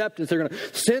see acceptance. They're going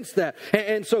to sense that.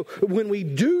 And so when we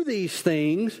do these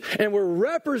things and we're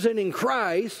representing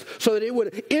Christ so that it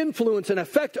would influence and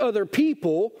affect other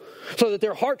people so that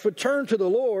their hearts would turn to the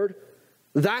Lord,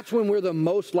 that's when we're the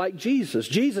most like Jesus.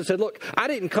 Jesus said, look, I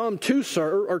didn't come to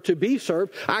serve or to be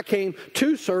served. I came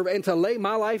to serve and to lay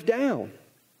my life down.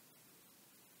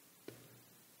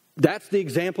 That's the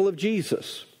example of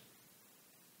Jesus.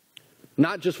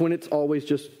 Not just when it's always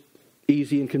just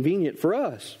easy and convenient for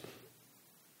us.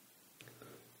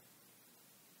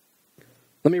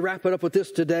 Let me wrap it up with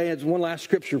this today as one last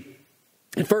scripture.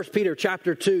 In 1 Peter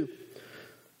chapter 2,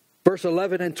 verse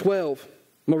 11 and 12. I'm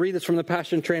going to read this from the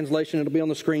Passion Translation. It'll be on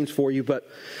the screens for you. But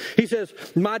he says,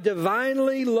 my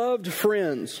divinely loved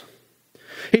friends.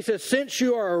 He says, since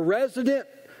you are resident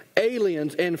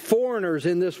aliens and foreigners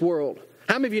in this world.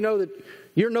 How many of you know that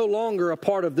you're no longer a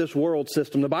part of this world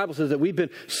system? The Bible says that we've been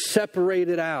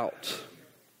separated out.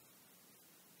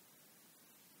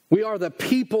 We are the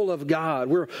people of God.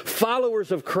 We're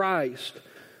followers of Christ.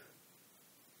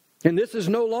 And this is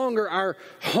no longer our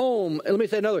home. Let me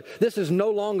say another. This is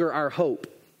no longer our hope.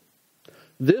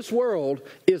 This world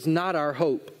is not our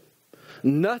hope.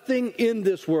 Nothing in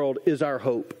this world is our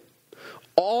hope.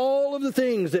 All of the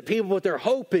things that people put their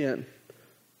hope in.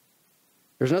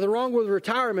 There's nothing wrong with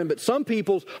retirement, but some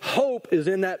people's hope is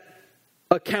in that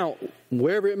account,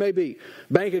 wherever it may be.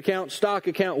 Bank account, stock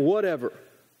account, whatever.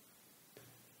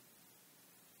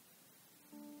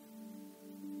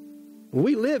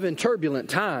 We live in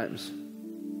turbulent times.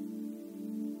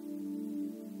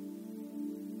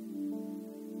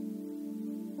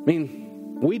 I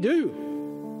mean, we do.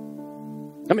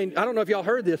 I mean, I don't know if y'all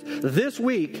heard this. This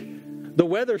week, the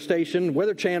weather station,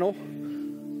 Weather Channel,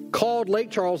 called Lake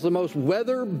Charles the most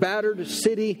weather-battered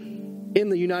city in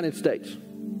the United States.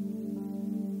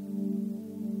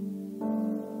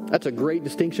 That's a great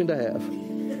distinction to have.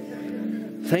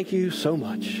 Thank you so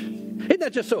much. Isn't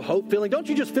that just so hope-filling? Don't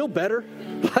you just feel better?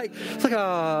 It's like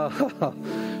our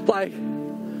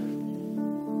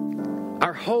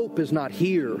hope is not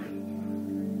here.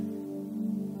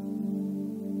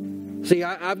 See,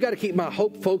 I've got to keep my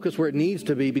hope focused where it needs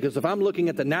to be, because if I'm looking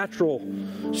at the natural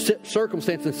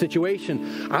circumstance and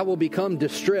situation, I will become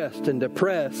distressed and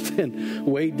depressed and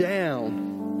weighed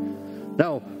down.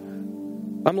 No,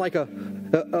 I'm like a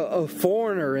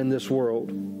foreigner in this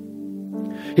world.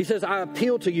 He says, I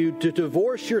appeal to you to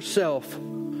divorce yourself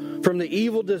from the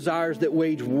evil desires that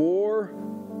wage war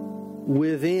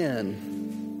within.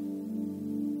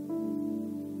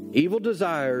 Evil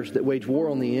desires that wage war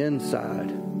on the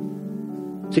inside.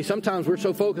 See, sometimes we're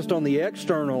so focused on the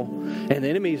external, and the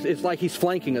enemy, it's like he's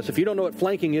flanking us. If you don't know what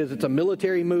flanking is, it's a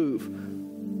military move.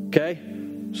 Okay?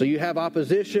 So you have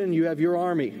opposition, you have your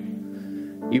army.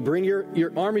 You bring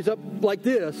your armies up like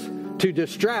this to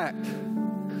distract.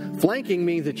 Flanking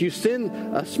means that you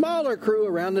send a smaller crew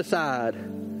around the side,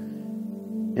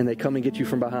 and they come and get you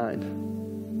from behind.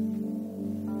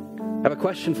 I have a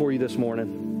question for you this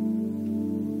morning.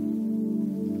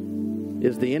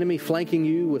 Is the enemy flanking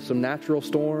you with some natural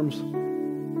storms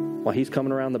while he's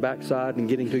coming around the backside and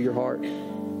getting to your heart?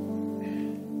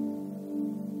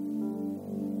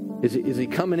 Is he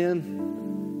coming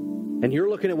in and you're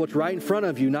looking at what's right in front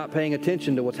of you, not paying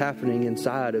attention to what's happening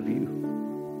inside of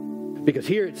you? Because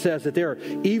here it says that there are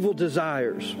evil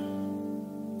desires.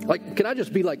 Like, can I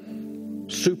just be like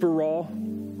super raw?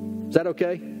 Is that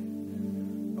okay?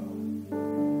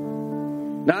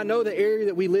 Now, I know the area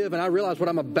that we live, and I realize what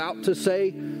I'm about to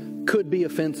say could be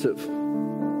offensive.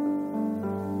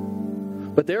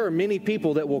 But there are many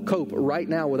people that will cope right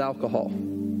now with alcohol.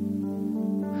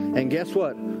 And guess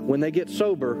what? When they get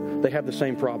sober, they have the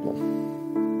same problem.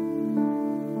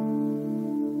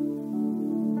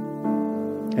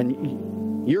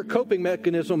 And your coping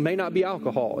mechanism may not be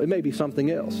alcohol. It may be something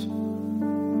else.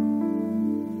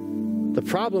 The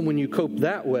problem when you cope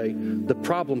that way, the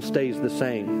problem stays the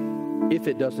same if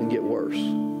it doesn't get worse.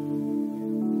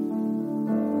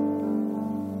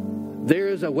 There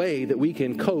is a way that we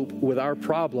can cope with our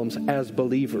problems as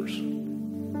believers.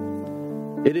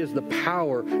 It is the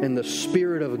power and the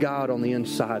Spirit of God on the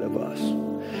inside of us.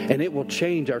 And it will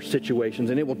change our situations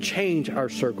and it will change our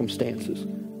circumstances.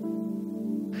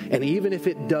 And even if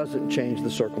it doesn't change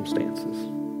the circumstances,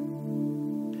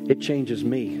 it changes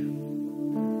me.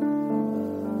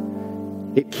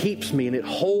 It keeps me and it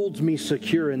holds me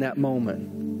secure in that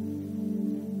moment.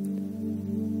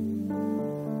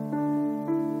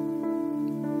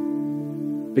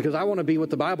 Because I want to be what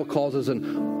the Bible calls as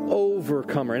an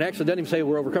overcomer. And actually, it doesn't even say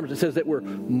we're overcomers. It says that we're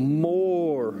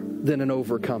more than an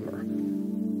overcomer.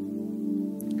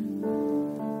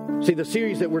 See, the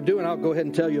series that we're doing, I'll go ahead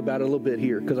and tell you about it a little bit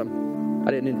here because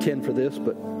I didn't intend for this,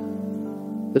 but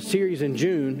the series in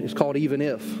June is called Even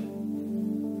If.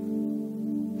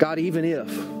 God, even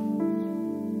if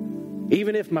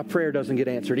my prayer doesn't get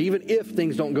answered, even if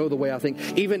things don't go the way I think,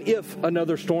 even if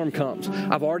another storm comes,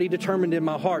 I've already determined in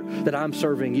my heart that I'm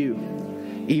serving you.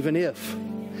 Even if.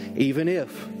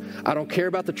 I don't care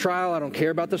about the trial, I don't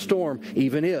care about the storm,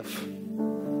 even if.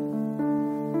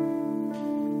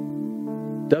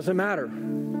 Doesn't matter.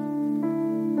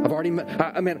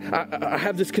 I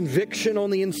have this conviction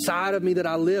on the inside of me that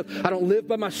I live. I don't live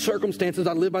by my circumstances,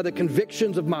 I live by the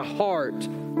convictions of my heart.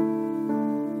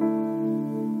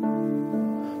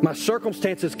 My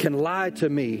circumstances can lie to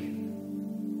me,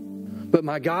 but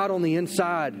my God on the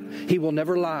inside, He will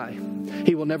never lie.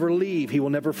 He will never leave. He will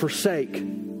never forsake.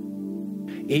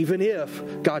 Even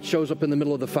if God shows up in the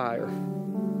middle of the fire.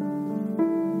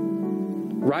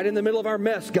 Right in the middle of our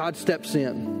mess, God steps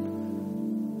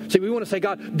in. See, we want to say,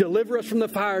 God, deliver us from the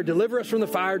fire, deliver us from the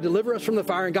fire, deliver us from the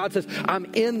fire. And God says, I'm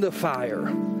in the fire.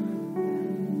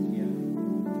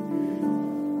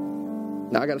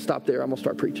 Now I got to stop there. I'm going to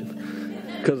start preaching.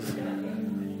 Because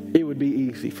it would be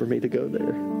easy for me to go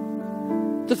there.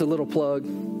 Just a little plug.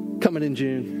 Coming in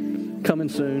June. Coming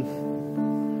soon.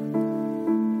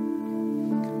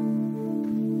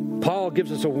 Peter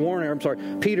gives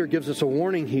us a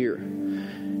warning here.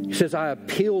 He says, I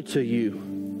appeal to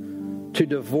you to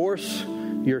divorce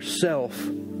yourself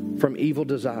from evil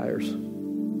desires.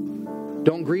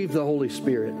 Don't grieve the Holy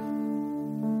Spirit.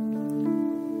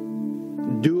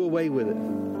 Do away with it.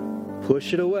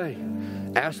 Push it away.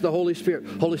 Ask the Holy Spirit.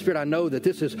 Holy Spirit, I know that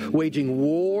this is waging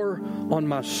war on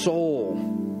my soul.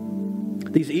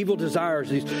 These evil desires,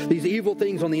 these evil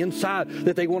things on the inside,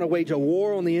 that they want to wage a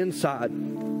war on the inside.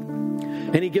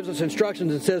 And He gives us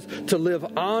instructions and says to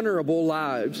live honorable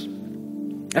lives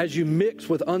as you mix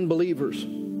with unbelievers.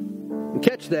 And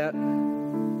catch that.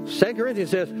 2 Corinthians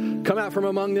says, come out from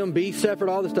among them, be separate,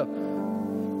 all this stuff.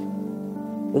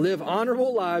 Live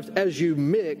honorable lives as you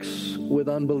mix with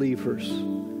unbelievers.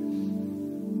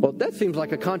 Well, that seems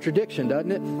like a contradiction,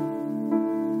 doesn't it?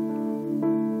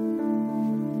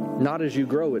 Not as you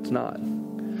grow, it's not.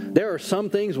 There are some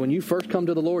things when you first come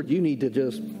to the Lord, you need to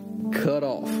just cut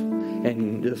off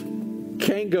and just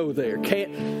can't go there.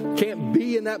 Can't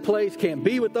be in that place, can't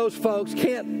be with those folks,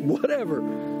 can't whatever.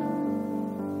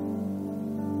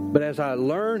 But as I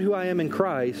learn who I am in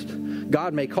Christ,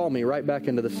 God may call me right back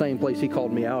into the same place He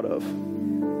called me out of.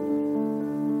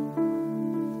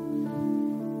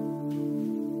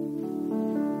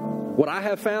 What I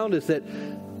have found is that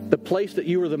the place that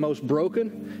you are the most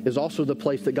broken is also the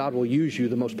place that God will use you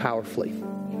the most powerfully.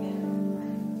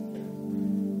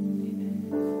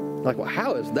 Like, well,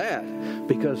 how is that?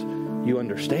 Because you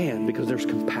understand, because there's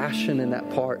compassion in that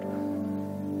part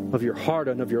of your heart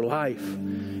and of your life.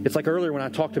 It's like earlier when I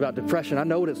talked about depression. I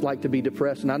know what it's like to be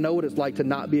depressed, and I know what it's like to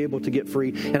not be able to get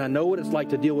free, and I know what it's like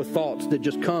to deal with thoughts that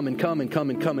just come and come and come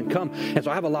and come and come. And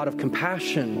so I have a lot of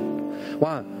compassion.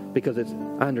 Why? Because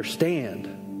I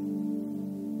understand.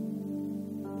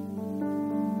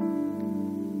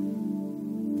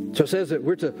 So it says that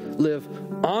we're to live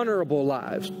honorable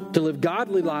lives, to live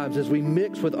godly lives as we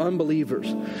mix with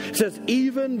unbelievers. It says,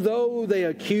 even though they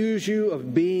accuse you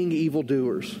of being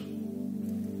evildoers,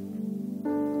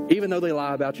 even though they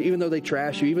lie about you, even though they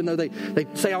trash you, even though they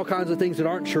say all kinds of things that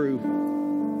aren't true.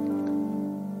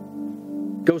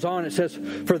 Goes on, it says,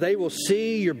 for they will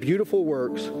see your beautiful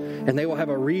works, and they will have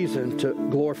a reason to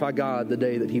glorify God the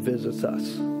day that He visits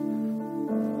us.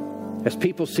 As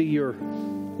people see your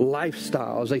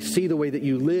lifestyle, as they see the way that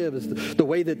you live, as the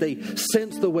way that they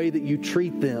sense the way that you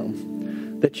treat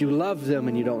them, that you love them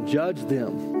and you don't judge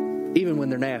them, even when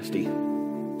they're nasty.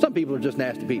 Some people are just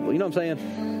nasty people, you know what I'm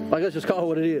saying? Like, let's just call it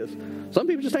what it is. Some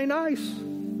people just ain't nice.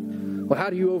 Well, how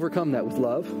do you overcome that? With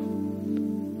love.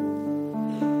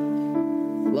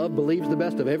 Love love believes the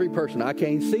best of every person. I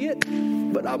can't see it,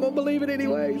 but I'm going to believe it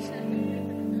anyways.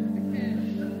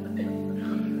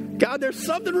 God, there's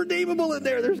something redeemable in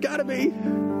there. There's got to be.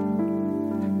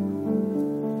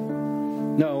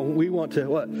 No, we want to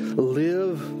what?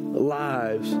 Live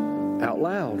lives out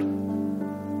loud.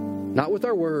 Not with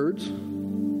our words.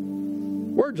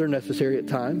 Words are necessary at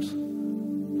times.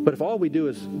 But if all we do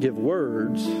is give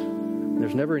words,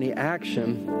 there's never any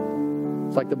action.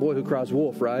 It's like the boy who cries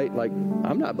wolf, right? Like,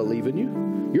 I'm not believing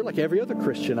you. You're like every other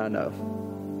Christian I know.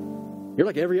 You're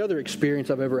like every other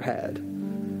experience I've ever had.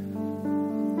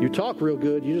 You talk real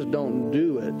good, you just don't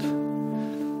do it.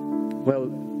 Well,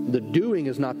 the doing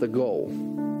is not the goal.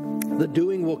 The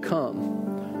doing will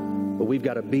come, but we've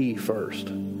got to be first.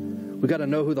 We've got to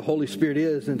know who the Holy Spirit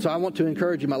is. And so I want to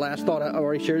encourage you. My last thought, I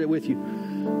already shared it with you.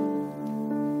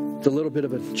 It's a little bit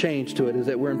of a change to it, is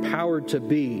that we're empowered to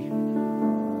be,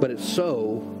 but it's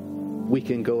so we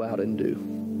can go out and do.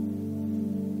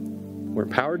 We're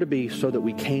empowered to be so that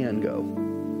we can go.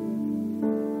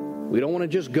 We don't want to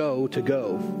just go to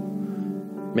go.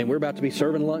 I mean, we're about to be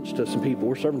serving lunch to some people.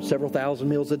 We're serving several thousand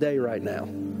meals a day right now.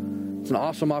 It's an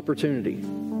awesome opportunity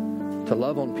to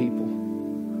love on people.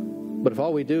 But if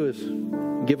all we do is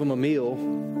give them a meal,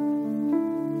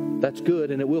 that's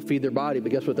good and it will feed their body.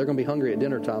 But guess what? They're going to be hungry at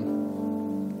dinner time.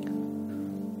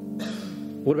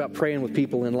 What about praying with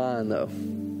people in line, though?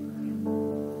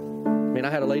 I mean, I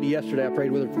had a lady yesterday. I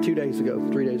prayed with her 3 days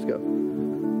ago.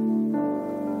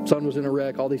 Son was in a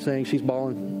wreck, all these things. She's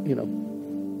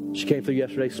bawling, She came through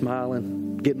yesterday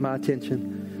smiling, getting my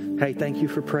attention. Hey, thank you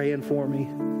for praying for me.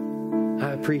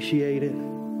 I appreciate it.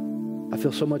 I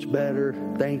feel so much better.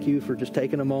 Thank you for just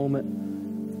taking a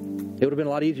moment. It would have been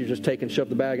a lot easier just shove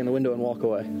the bag in the window and walk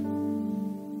away.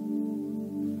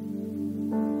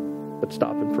 But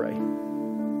stop and pray,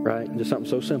 right? Just something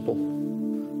so simple.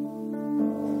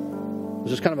 It was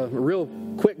just kind of a real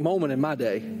quick moment in my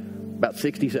day, about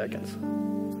 60 seconds.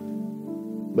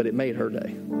 But it made her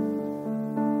day.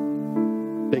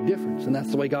 Big difference. And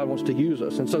that's the way God wants to use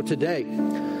us. And so today,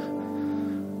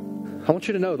 I want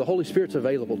you to know the Holy Spirit's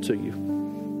available to you.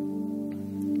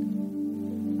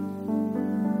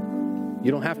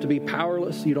 You don't have to be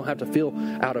powerless. You don't have to feel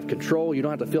out of control. You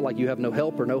don't have to feel like you have no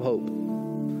help or no hope.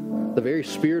 The very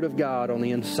Spirit of God on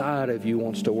the inside of you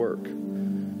wants to work.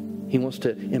 He wants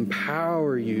to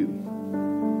empower you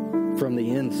from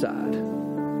the inside.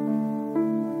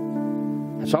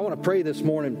 And so I want to pray this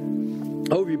morning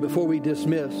over you before we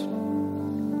dismiss.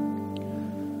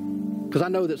 Because I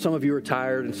know that some of you are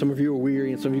tired and some of you are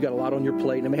weary and some of you got a lot on your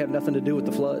plate, and it may have nothing to do with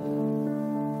the flood.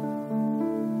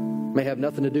 It may have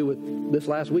nothing to do with this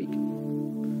last week.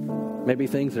 Maybe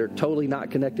things that are totally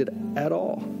not connected at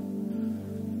all.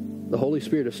 The Holy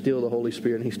Spirit is still the Holy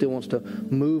Spirit, and He still wants to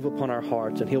move upon our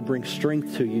hearts, and He'll bring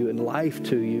strength to you and life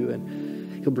to you,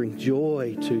 and He'll bring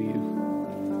joy to you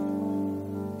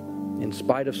in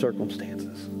spite of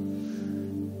circumstances.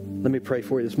 Let me pray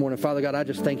for you this morning. Father God, I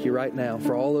just thank you right now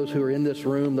for all those who are in this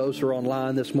room, those who are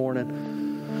online this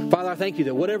morning. Father, I thank you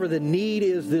that whatever the need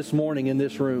is this morning in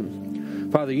this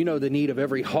room, Father, you know the need of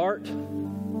every heart,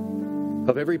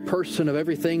 of every person, of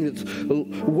everything that's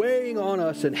weighing on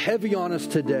us and heavy on us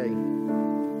today.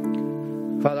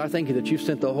 Father, I thank you that you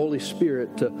sent the Holy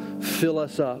Spirit to fill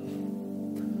us up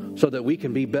so that we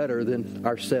can be better than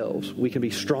ourselves. We can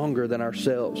be stronger than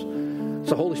ourselves.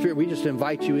 So, Holy Spirit, we just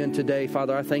invite you in today.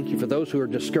 Father, I thank you for those who are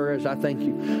discouraged. I thank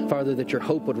you, Father, that your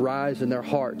hope would rise in their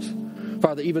hearts.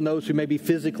 Father, even those who may be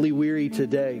physically weary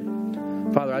today,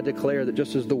 Father, I declare that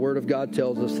just as the Word of God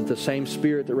tells us that the same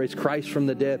Spirit that raised Christ from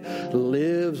the dead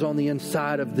lives on the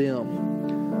inside of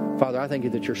them. Father, I thank you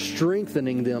that you're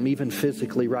strengthening them even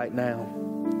physically right now.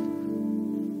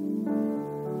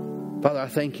 Father, I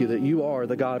thank you that you are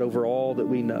the God over all that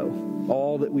we know,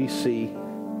 all that we see.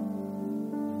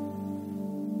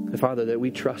 And Father, that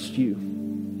we trust you.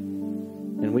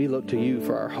 And we look to you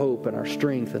for our hope and our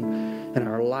strength and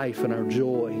our life and our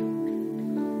joy.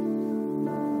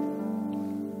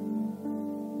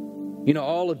 You know,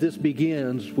 all of this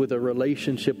begins with a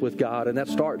relationship with God, and that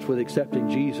starts with accepting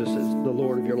Jesus as the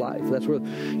Lord of your life. That's where,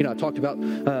 I talked about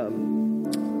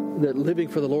that living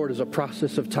for the Lord is a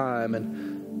process of time.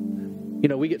 And,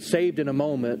 we get saved in a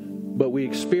moment, but we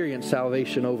experience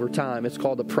salvation over time. It's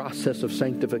called the process of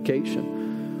sanctification.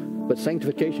 But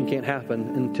sanctification can't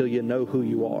happen until you know who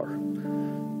you are.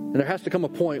 And there has to come a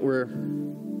point where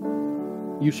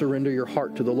you surrender your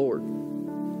heart to the Lord.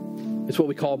 It's what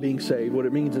we call being saved. What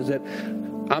it means is that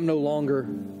I'm no longer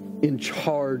in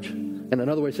charge. And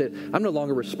another way to say it, I'm no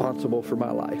longer responsible for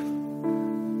my life.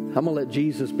 I'm going to let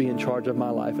Jesus be in charge of my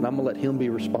life, and I'm going to let Him be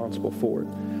responsible for it.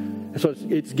 And so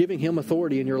it's giving Him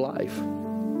authority in your life.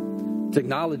 It's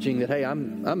acknowledging that, hey,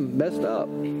 I'm messed up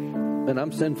and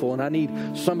I'm sinful and I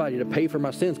need somebody to pay for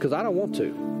my sins because I don't want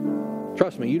to.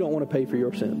 Trust me, you don't want to pay for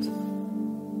your sins.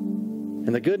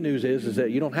 And the good news is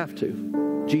that you don't have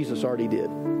to. Jesus already did.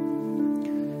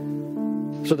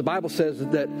 So the Bible says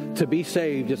that to be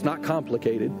saved is not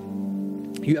complicated.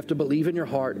 You have to believe in your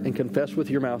heart and confess with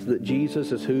your mouth that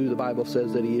Jesus is who the Bible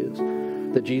says that he is.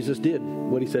 That Jesus did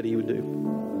what he said he would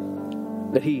do.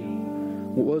 That he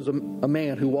was a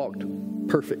man who walked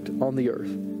perfect on the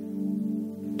earth,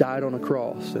 died on a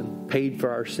cross and paid for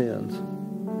our sins.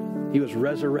 He was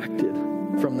resurrected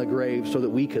from the grave so that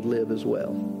we could live as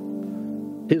well.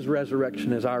 His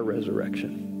resurrection is our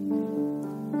resurrection.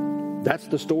 That's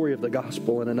the story of the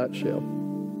gospel in a nutshell.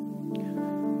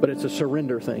 But it's a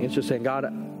surrender thing. It's just saying, God,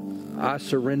 I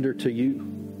surrender to you.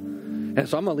 And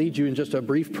so I'm going to lead you in just a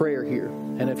brief prayer here.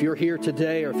 And if you're here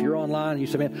today or if you're online and you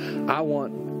say, man, I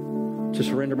want to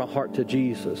surrender my heart to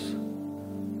Jesus.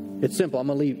 It's simple. I'm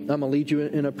going to lead you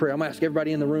in a prayer. I'm going to ask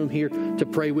everybody in the room here to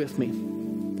pray with me.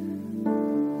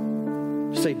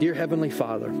 Say, dear Heavenly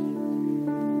Father,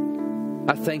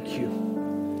 I thank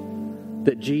you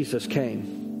that Jesus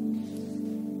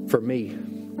came for me,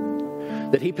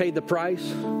 that he paid the price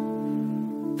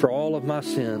for all of my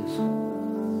sins.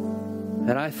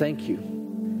 And I thank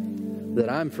you that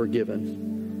I'm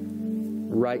forgiven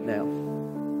right now,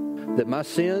 that my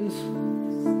sins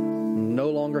no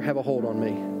longer have a hold on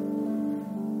me,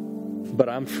 but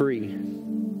I'm free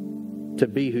to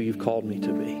be who you've called me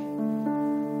to be.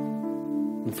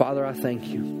 And Father, I thank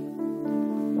you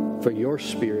for your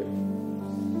Spirit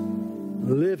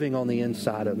living on the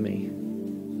inside of me,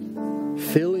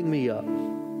 filling me up,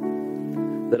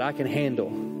 that I can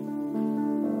handle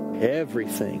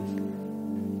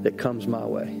everything that comes my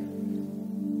way.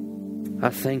 I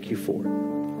thank you for it.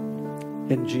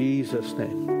 In Jesus'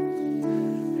 name,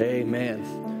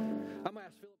 amen.